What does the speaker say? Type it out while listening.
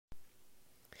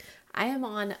I am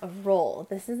on a roll.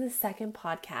 This is the second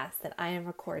podcast that I am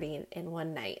recording in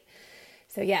one night.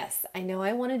 So yes, I know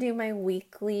I want to do my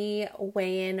weekly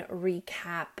weigh-in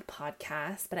recap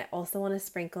podcast, but I also want to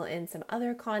sprinkle in some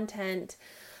other content.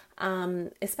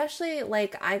 Especially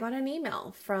like I got an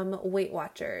email from Weight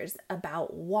Watchers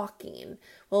about walking.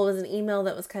 Well, it was an email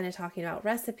that was kind of talking about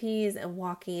recipes and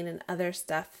walking and other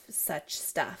such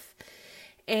stuff.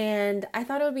 And I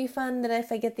thought it would be fun that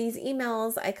if I get these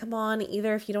emails, I come on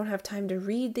either if you don't have time to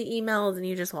read the emails and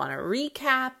you just want to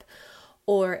recap,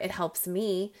 or it helps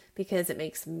me because it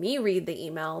makes me read the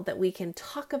email, that we can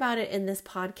talk about it in this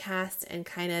podcast and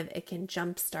kind of it can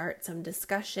jumpstart some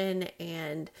discussion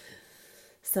and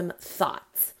some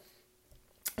thoughts.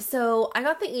 So I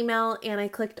got the email and I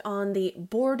clicked on the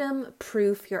boredom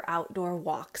proof your outdoor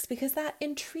walks because that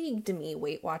intrigued me,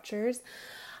 Weight Watchers.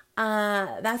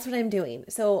 That's what I'm doing.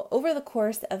 So over the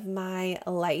course of my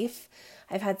life,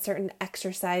 I've had certain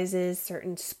exercises,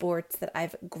 certain sports that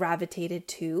I've gravitated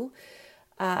to.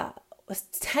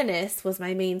 Tennis was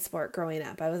my main sport growing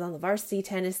up. I was on the varsity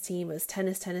tennis team. It was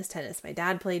tennis. My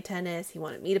dad played tennis. He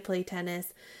wanted me to play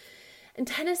tennis. And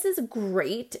tennis is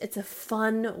great. It's a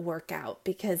fun workout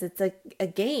because it's a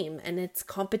game and it's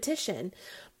competition.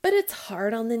 But it's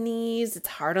hard on the knees, it's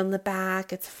hard on the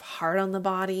back, it's hard on the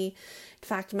body. In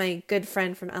fact, my good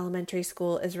friend from elementary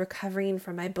school is recovering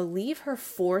from, I believe, her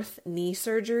 4th knee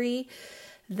surgery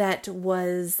that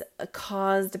was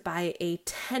caused by a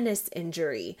tennis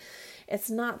injury. It's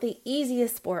not the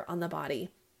easiest sport on the body.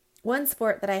 One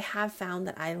sport that I have found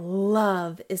that I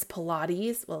love is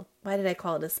Pilates. Well, why did I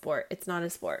call it a sport? It's not a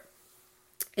sport.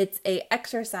 It's a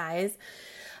exercise.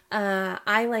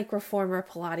 I like reformer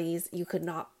Pilates. You could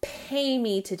not pay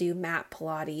me to do mat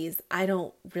Pilates. I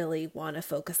don't really want to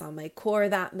focus on my core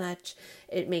that much.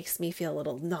 It makes me feel a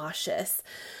little nauseous.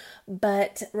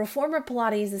 But reformer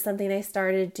Pilates is something I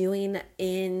started doing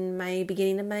in my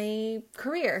beginning of my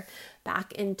career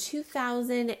back in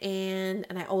 2000 and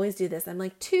I always do this. I'm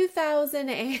like 2000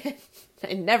 and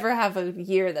I never have a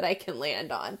year that I can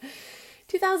land on.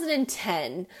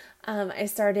 2010, I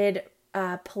started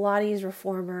Pilates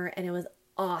reformer and it was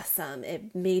awesome.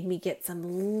 It made me get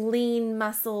some lean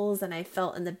muscles and I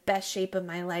felt in the best shape of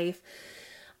my life.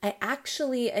 I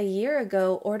actually a year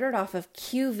ago ordered off of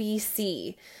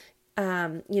QVC.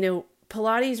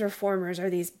 Pilates reformers are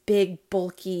these big,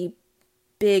 bulky,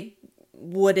 big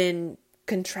wooden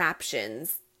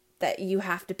contraptions that you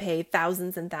have to pay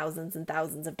thousands and thousands and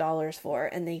thousands of dollars for,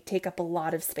 and they take up a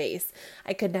lot of space.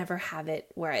 I could never have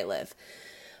it where I live.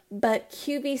 But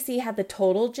QVC had the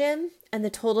Total Gym, and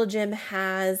the Total Gym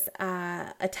has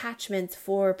attachments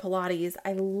for Pilates.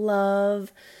 I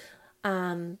love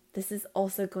this is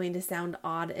also going to sound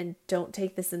odd and don't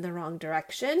take this in the wrong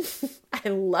direction. I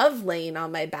love laying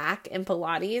on my back in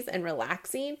Pilates and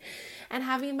relaxing and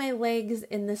having my legs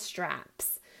in the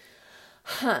straps.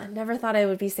 Never thought I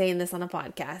would be saying this on a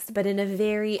podcast, but in a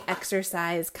very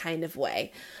exercise kind of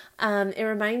way. It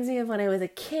reminds me of when I was a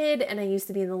kid and I used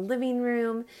to be in the living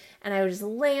room and I would just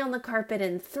lay on the carpet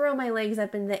and throw my legs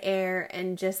up in the air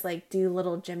and just like do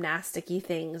little gymnastic-y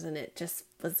things, and it just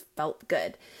felt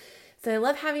good. So I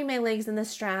love having my legs in the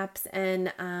straps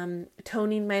and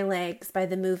toning my legs by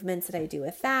the movements that I do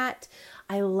with that.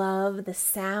 I love the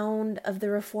sound of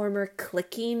the reformer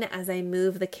clicking as I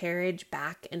move the carriage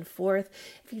back and forth.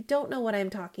 If you don't know what I'm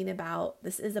talking about,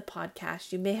 this is a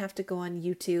podcast. You may have to go on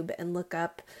YouTube and look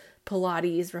up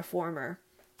Pilates reformer.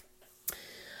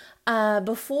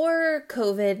 Before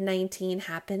COVID-19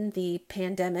 happened, the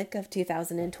pandemic of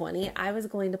 2020, I was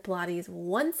going to Pilates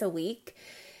once a week.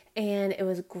 And it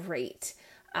was great.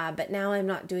 But now I'm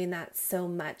not doing that so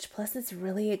much. Plus, it's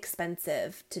really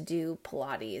expensive to do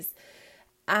Pilates.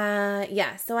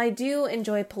 So I do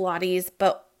enjoy Pilates.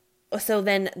 But so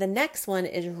then the next one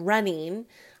is running.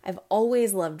 I've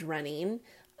always loved running,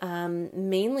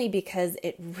 mainly because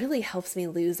it really helps me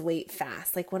lose weight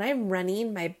fast. Like when I'm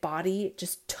running, my body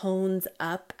just tones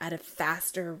up at a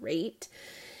faster rate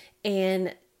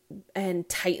and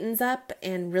tightens up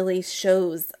and really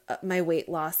shows my weight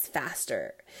loss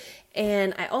faster.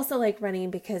 And I also like running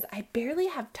because I barely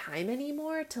have time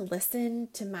anymore to listen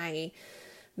to my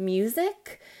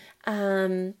music.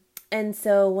 And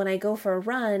so when I go for a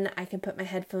run, I can put my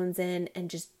headphones in and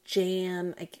just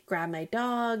jam. I can grab my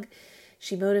dog.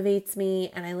 She motivates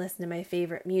me and I listen to my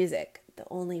favorite music. The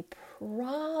only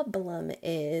problem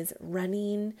is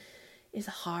running is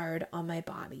hard on my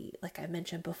body. Like I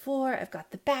mentioned before, I've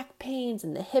got the back pains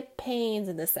and the hip pains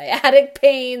and the sciatic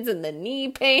pains and the knee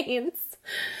pains.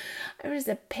 I'm just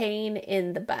a pain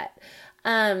in the butt.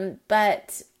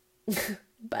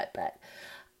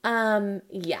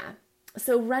 Yeah.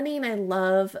 So running, I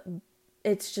love.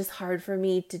 It's just hard for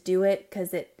me to do it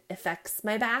because it affects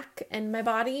my back and my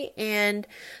body. And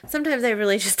sometimes I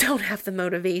really just don't have the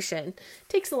motivation. It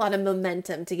takes a lot of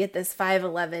momentum to get this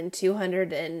 5'11",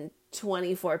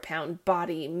 224-pound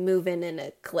body moving in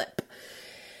a clip.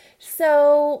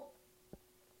 So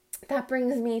that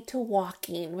brings me to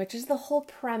walking, which is the whole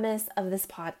premise of this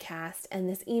podcast and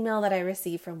this email that I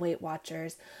received from Weight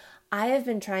Watchers. I have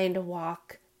been trying to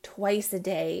walk twice a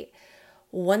day,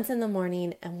 once in the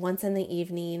morning and once in the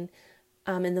evening.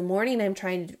 In the morning, I'm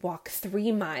trying to walk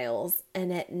 3 miles,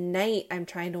 and at night, I'm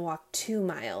trying to walk 2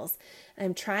 miles.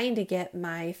 I'm trying to get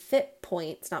my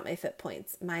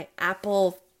my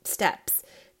Apple steps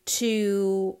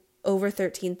to over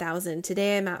 13,000.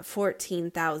 Today, I'm at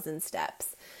 14,000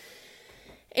 steps.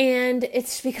 And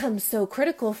it's become so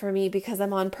critical for me because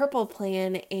I'm on Purple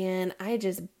Plan and I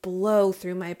just blow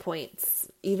through my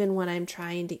points, even when I'm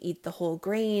trying to eat the whole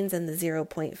grains and the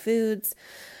 0-point foods.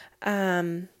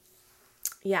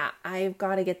 I've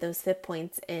got to get those fit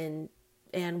points in,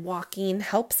 and walking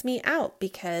helps me out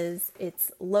because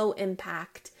it's low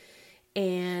impact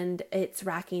and it's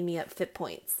racking me up fit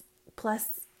points.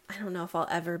 Plus, I don't know if I'll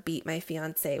ever beat my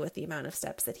fiance with the amount of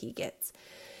steps that he gets.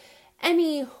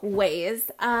 Anyways,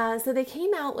 so they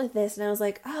came out with this and I was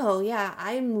like, oh yeah,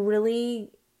 I'm really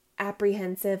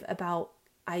apprehensive about,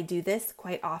 I do this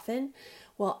quite often,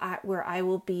 where I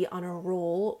will be on a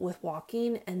roll with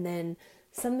walking and then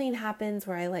something happens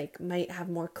where I might have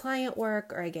more client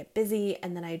work or I get busy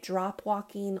and then I drop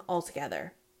walking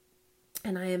altogether.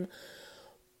 And I am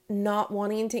not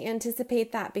wanting to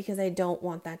anticipate that because I don't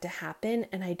want that to happen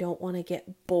and I don't want to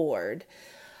get bored.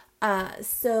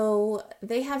 So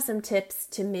they have some tips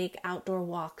to make outdoor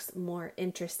walks more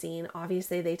interesting.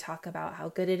 Obviously, they talk about how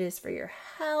good it is for your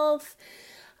health,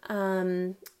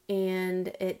 and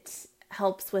it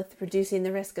helps with reducing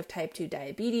the risk of type 2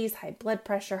 diabetes, high blood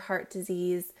pressure, heart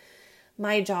disease.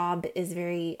 My job is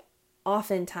very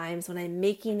oftentimes when I'm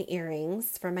making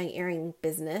earrings for my earring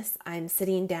business, I'm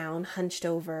sitting down, hunched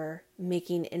over,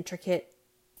 making intricate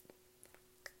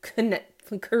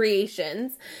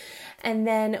creations. And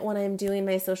then when I'm doing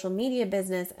my social media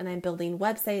business and I'm building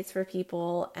websites for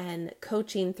people and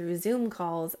coaching through Zoom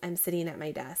calls, I'm sitting at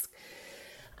my desk.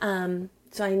 So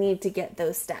I need to get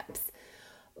those steps.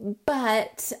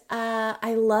 But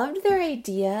I loved their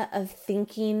idea of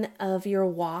thinking of your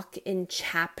walk in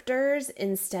chapters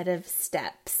instead of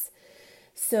steps.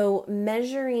 So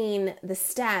measuring the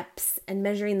steps and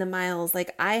measuring the miles,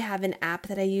 like I have an app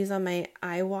that I use on my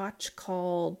iWatch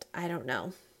called, I don't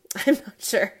know, I'm not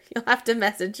sure. You'll have to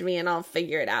message me and I'll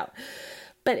figure it out.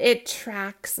 But it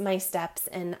tracks my steps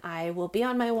and I will be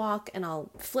on my walk and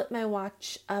I'll flip my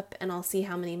watch up and I'll see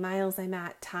how many miles I'm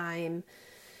at, time.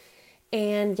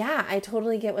 And yeah, I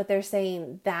totally get what they're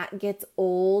saying. That gets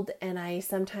old and I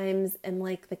sometimes am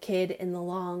like the kid in the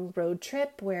long road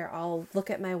trip where I'll look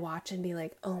at my watch and be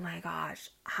like, oh my gosh,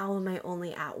 how am I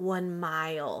only at 1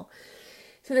 mile?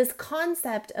 So this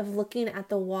concept of looking at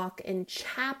the walk in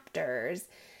chapters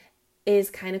is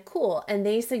kind of cool. And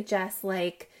they suggest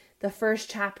the first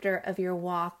chapter of your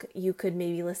walk, you could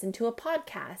maybe listen to a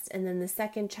podcast. And then the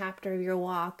second chapter of your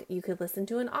walk, you could listen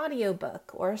to an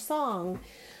audiobook or a song.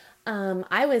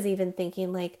 I was even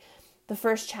thinking the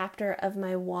first chapter of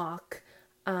my walk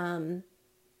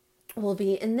will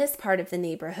be in this part of the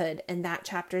neighborhood and that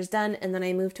chapter is done. And then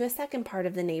I move to a second part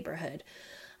of the neighborhood.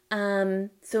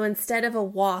 So instead of a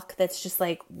walk that's just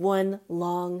one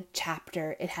long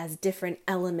chapter, it has different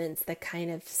elements that kind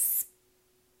of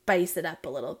spice it up a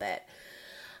little bit.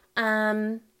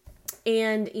 I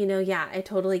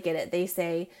totally get it. They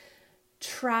say,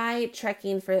 try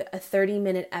trekking for a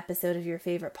 30-minute episode of your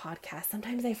favorite podcast.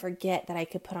 Sometimes I forget that I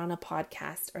could put on a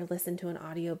podcast or listen to an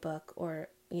audiobook or,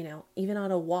 even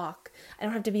on a walk. I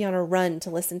don't have to be on a run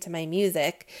to listen to my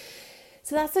music.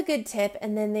 So that's a good tip.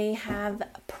 And then they have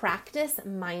practice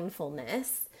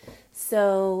mindfulness.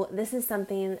 So this is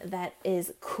something that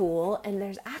is cool. And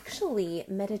there's actually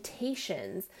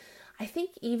meditations. I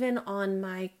think even on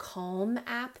my Calm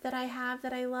app that I have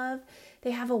that I love,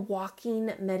 they have a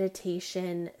walking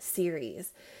meditation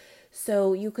series.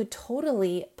 So you could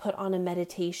totally put on a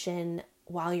meditation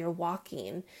while you're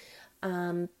walking.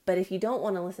 But if you don't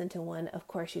want to listen to one, of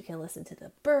course you can listen to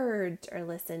the birds or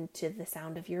listen to the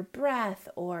sound of your breath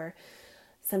or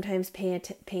sometimes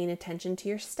paying attention to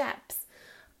your steps.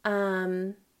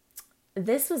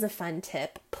 This was a fun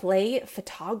tip. Play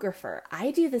photographer.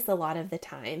 I do this a lot of the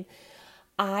time.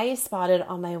 I spotted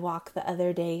on my walk the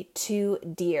other day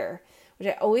 2 deer, which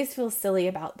I always feel silly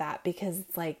about that because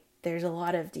it's there's a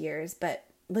lot of deers, but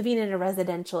living in a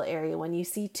residential area, when you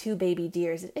see 2 baby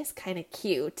deers, it is kind of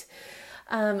cute.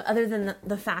 Other than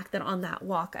the fact that on that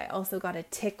walk, I also got a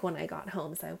tick when I got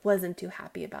home. So I wasn't too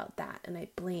happy about that. And I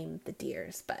blamed the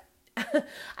deers, but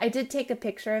I did take a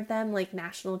picture of them like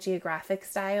National Geographic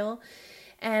style.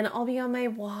 And I'll be on my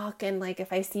walk, and like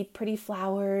if I see pretty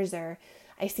flowers or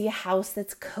I see a house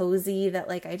that's cozy that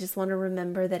like I just want to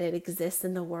remember that it exists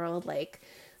in the world, like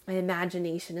my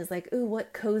imagination is like, ooh,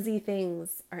 what cozy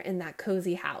things are in that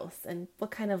cozy house and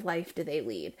what kind of life do they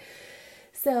lead?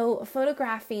 So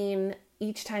photographing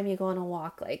each time you go on a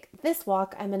walk, like this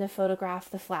walk, I'm going to photograph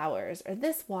the flowers, or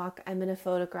this walk, I'm going to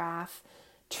photograph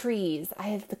trees. I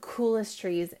have the coolest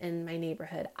trees in my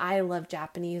neighborhood. I love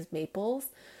Japanese maples.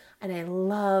 And I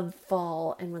love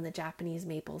fall and when the Japanese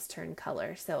maples turn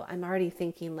color. So I'm already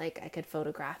thinking like I could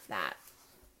photograph that.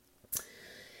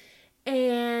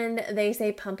 And they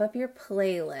say pump up your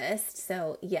playlist.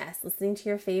 So yes, listening to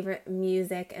your favorite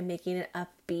music and making it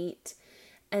upbeat.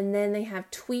 And then they have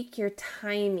tweak your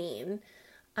timing.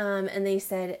 And they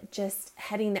said just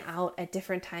heading out at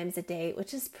different times a day,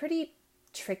 which is pretty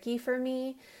tricky for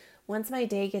me. Once my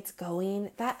day gets going,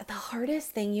 the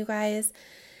hardest thing, you guys,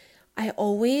 I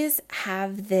always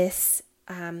have this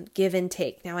give and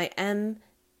take. Now I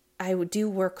do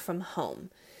work from home.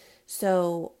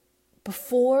 So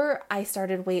before I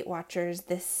started Weight Watchers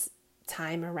this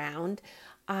time around,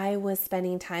 I was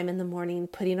spending time in the morning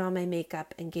putting on my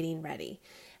makeup and getting ready.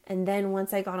 And then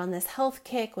once I got on this health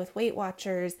kick with Weight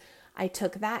Watchers, I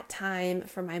took that time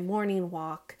for my morning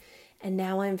walk. And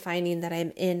now I'm finding that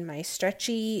I'm in my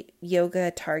stretchy yoga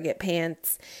Target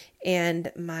pants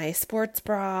and my sports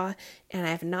bra, and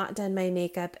I've not done my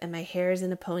makeup, and my hair is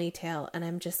in a ponytail, and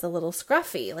I'm just a little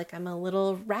scruffy, like I'm a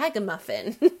little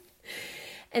ragamuffin.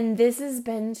 And this has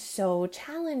been so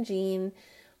challenging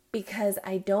because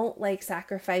I don't like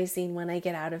sacrificing when I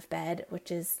get out of bed, which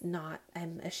is not,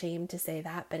 I'm ashamed to say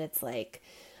that, but it's like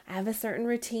I have a certain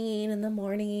routine in the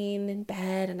morning in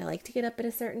bed, and I like to get up at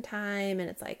a certain time, and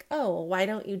it's like, oh, why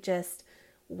don't you just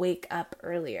wake up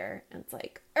earlier? And it's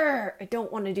like, I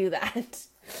don't want to do that.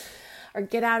 Or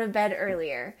get out of bed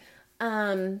earlier.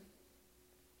 So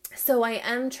I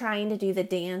am trying to do the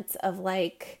dance of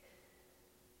like,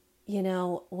 you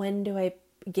know, when do I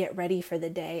get ready for the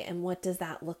day and what does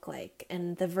that look like?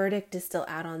 And the verdict is still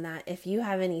out on that. If you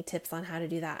have any tips on how to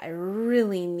do that, I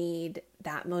really need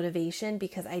that motivation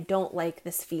because I don't like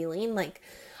this feeling. Like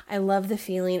I love the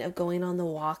feeling of going on the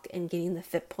walk and getting the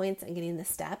fit points and getting the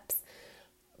steps.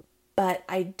 But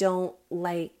I don't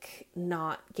like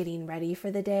not getting ready for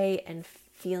the day and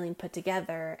feeling put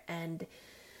together. And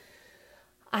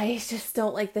I just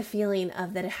don't like the feeling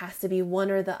of that it has to be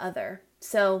one or the other.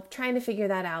 So trying to figure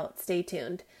that out. Stay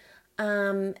tuned.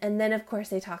 And then, of course,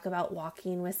 they talk about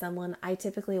walking with someone. I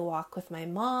typically walk with my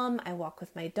mom. I walk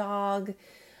with my dog.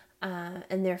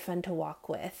 And they're fun to walk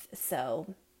with.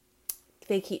 So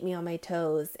they keep me on my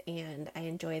toes and I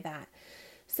enjoy that.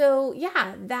 So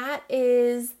yeah, that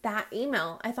is that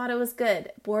email. I thought it was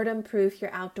good. Boredom proof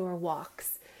your outdoor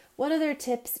walks. What other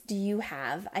tips do you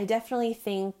have? I definitely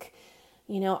think,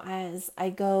 you know, as I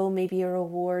go, maybe a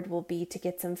reward will be to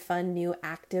get some fun new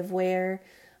active wear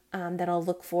that I'll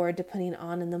look forward to putting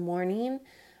on in the morning.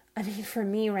 I mean, for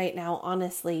me right now,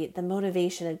 honestly, the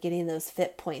motivation of getting those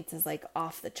fit points is like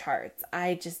off the charts.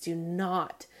 I just do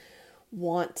not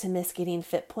want to miss getting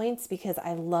fit points because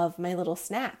I love my little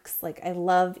snacks. Like I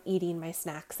love eating my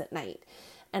snacks at night.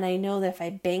 And I know that if I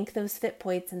bank those fit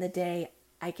points in the day,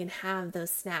 I can have those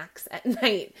snacks at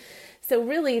night. So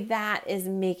really that is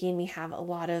making me have a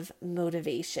lot of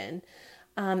motivation.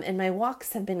 And my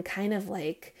walks have been kind of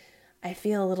like, I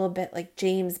feel a little bit like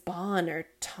James Bond or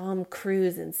Tom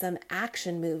Cruise in some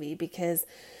action movie because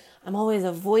I'm always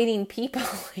avoiding people.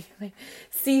 Like, I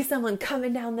see someone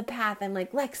coming down the path. I'm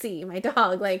like, Lexi, my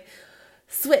dog, like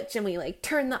switch. And we like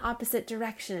turn the opposite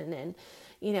direction and,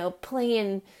 you know,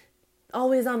 playing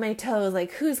always on my toes.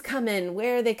 Like who's coming?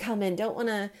 Where are they coming? Don't want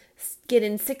to get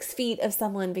in 6 feet of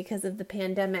someone because of the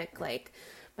pandemic. Like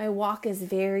my walk is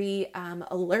very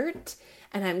alert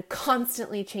and I'm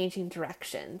constantly changing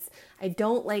directions. I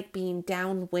don't like being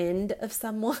downwind of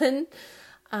someone.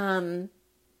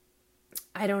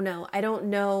 I don't know. I don't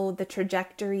know the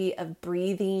trajectory of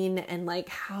breathing and like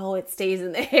how it stays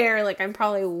in the air. Like I'm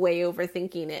probably way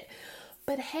overthinking it.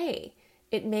 But hey,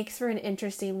 it makes for an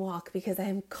interesting walk because I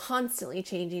am constantly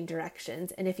changing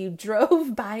directions. And if you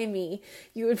drove by me,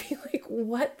 you would be like,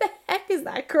 what the heck is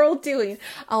that girl doing?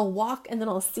 I'll walk and then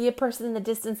I'll see a person in the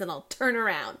distance and I'll turn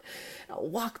around. I'll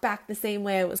walk back the same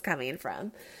way I was coming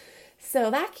from. So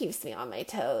that keeps me on my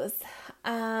toes.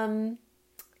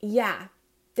 Yeah.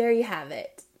 There you have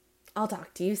it. I'll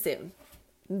talk to you soon.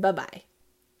 Bye-bye.